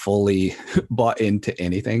fully bought into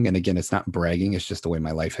anything. And again, it's not bragging. It's just the way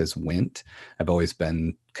my life has went. I've always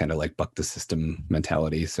been kind of buck the system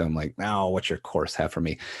mentality. So I'm like, now what's your course have for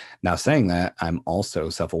me? Now saying that, I'm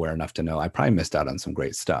also self-aware enough to know I probably missed out on some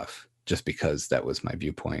great stuff just because that was my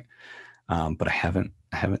viewpoint. But I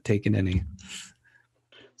haven't taken any.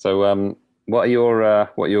 So what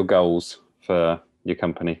are your goals for your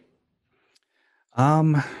company?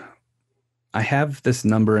 I have this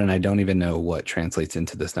number and I don't even know what translates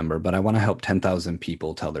into this number, but I want to help 10,000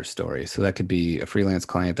 people tell their story. So that could be a freelance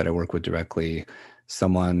client that I work with directly,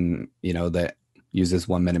 someone, that uses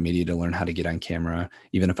 1 Minute Media to learn how to get on camera.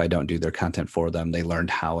 Even if I don't do their content for them, they learned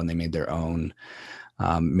how and they made their own.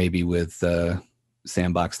 Maybe with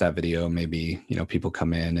Sandbox that video, maybe, people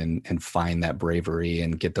come in and find that bravery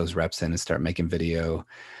and get those reps in and start making video.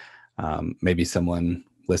 Maybe someone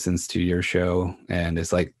listens to your show and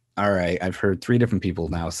is like, All right, I've heard 3 different people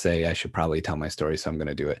now say I should probably tell my story, so I'm going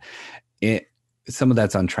to do it. Some of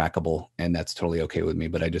that's untrackable, and that's totally okay with me.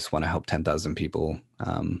 But I just want to help 10,000 people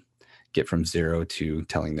get from zero to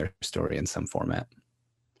telling their story in some format.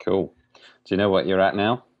 Cool. Do you know what you're at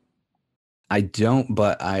now? I don't,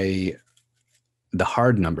 but the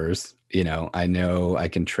hard numbers, I know I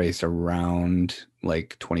can trace around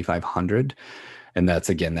like 2,500. And that's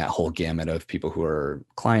again that whole gamut of people who are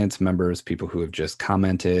clients, members, people who have just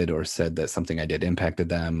commented or said that something I did impacted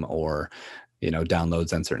them, or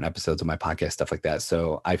downloads on certain episodes of my podcast, stuff like that.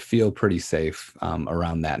 So I feel pretty safe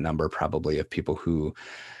around that number, probably, of people who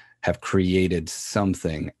have created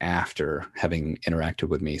something after having interacted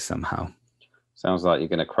with me somehow. Sounds like you're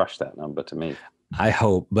going to crush that number to me. I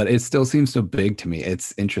hope, but it still seems so big to me.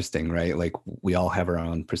 It's interesting, right? Like we all have our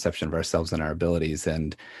own perception of ourselves and our abilities.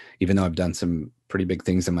 And even though I've done some pretty big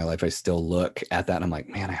things in my life, I still look at that and I'm like,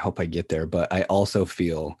 man, I hope I get there. But I also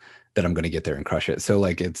feel that I'm going to get there and crush it. So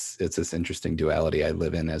like it's this interesting duality I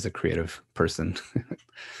live in as a creative person.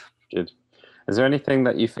 Good. Is there anything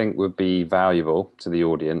that you think would be valuable to the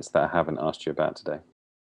audience that I haven't asked you about today?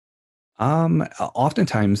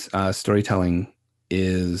 Oftentimes, storytelling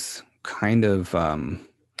is kind of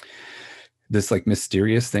this like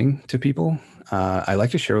mysterious thing to people. I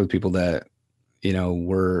like to share with people that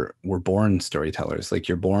we're born storytellers. Like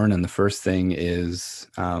you're born, and the first thing is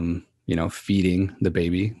feeding the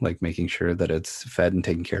baby, like making sure that it's fed and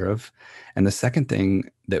taken care of. And the second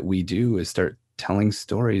thing that we do is start telling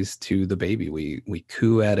stories to the baby. We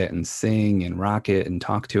coo at it and sing and rock it and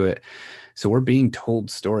talk to it. So we're being told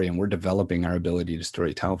story, and we're developing our ability to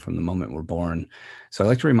story tell from the moment we're born. So I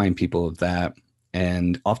like to remind people of that.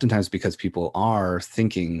 And oftentimes, because people are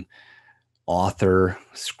thinking author,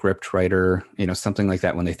 script writer, something like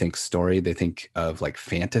that, when they think story, they think of like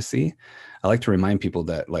fantasy. I like to remind people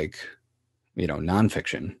that like,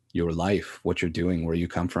 nonfiction, your life, what you're doing, where you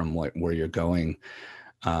come from, where you're going,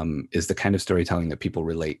 is the kind of storytelling that people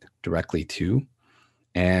relate directly to.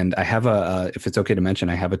 And I have if it's okay to mention,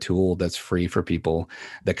 I have a tool that's free for people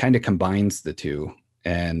that kind of combines the two.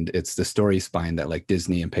 And it's the Story Spine that like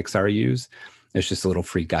Disney and Pixar use. It's just a little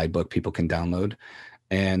free guidebook people can download.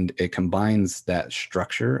 And it combines that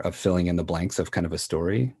structure of filling in the blanks of kind of a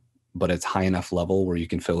story, but it's high enough level where you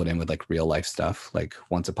can fill it in with like real life stuff. Like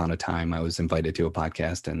once upon a time, I was invited to a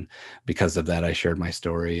podcast, and because of that, I shared my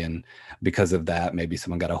story. And because of that, maybe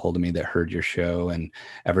someone got a hold of me that heard your show. And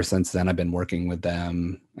ever since then, I've been working with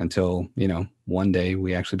them until, one day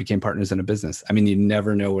we actually became partners in a business. I mean, you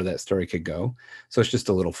never know where that story could go. So it's just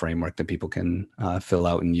a little framework that people can fill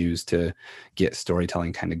out and use to get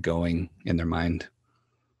storytelling kind of going in their mind.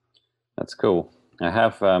 That's cool. I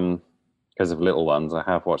have, because of little ones, I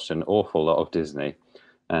have watched an awful lot of Disney,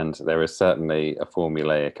 and there is certainly a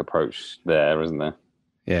formulaic approach there, isn't there?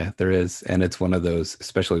 Yeah, there is. And it's one of those,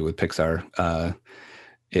 especially with Pixar,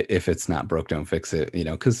 if it's not broke, don't fix it,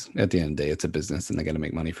 because at the end of the day, it's a business and they got to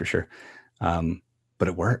make money for sure. But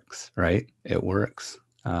it works, right? It works.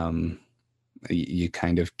 You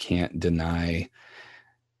kind of can't deny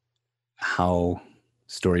how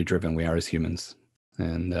story driven we are as humans.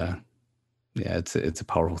 And yeah, it's a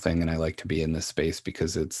powerful thing. And I like to be in this space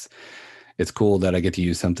because it's cool that I get to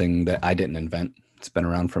use something that I didn't invent. It's been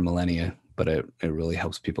around for millennia, but it really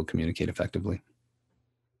helps people communicate effectively.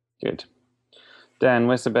 Good. Dan,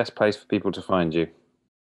 where's the best place for people to find you?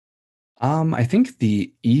 I think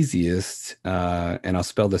the easiest, and I'll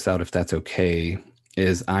spell this out if that's okay,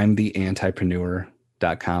 is I'm the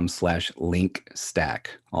antipreneur.com/link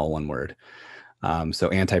stack, all one word. So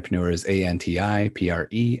Antipreneur is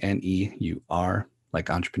ANTIPRENEUR,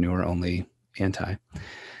 like entrepreneur, only anti.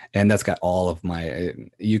 And that's got all of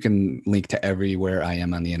you can link to everywhere I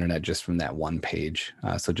am on the internet just from that one page.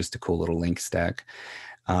 So just a cool little link stack.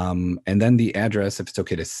 And then the address, if it's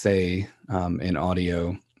okay to say in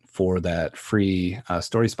audio, for that free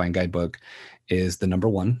Story Spine guidebook is the number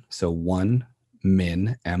 1. So 1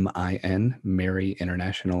 min, MIN, Mary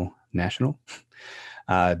International National,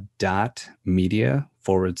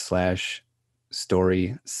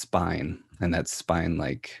 .media/story spine. And that's spine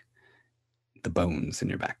like the bones in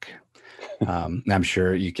your back. I'm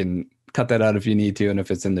sure you can cut that out if you need to. And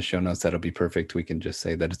if it's in the show notes, that'll be perfect. We can just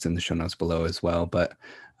say that it's in the show notes below as well. But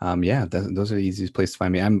yeah, those are the easiest place to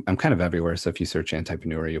find me. I'm kind of everywhere. So if you search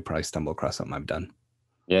Antipreneur, you'll probably stumble across something I've done.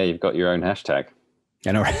 Yeah, you've got your own hashtag.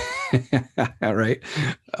 I know, right? Right.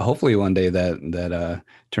 Hopefully one day that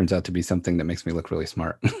turns out to be something that makes me look really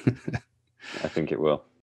smart. I think it will.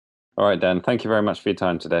 All right, Dan, thank you very much for your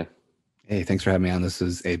time today. Hey, thanks for having me on. This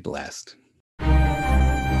was a blast.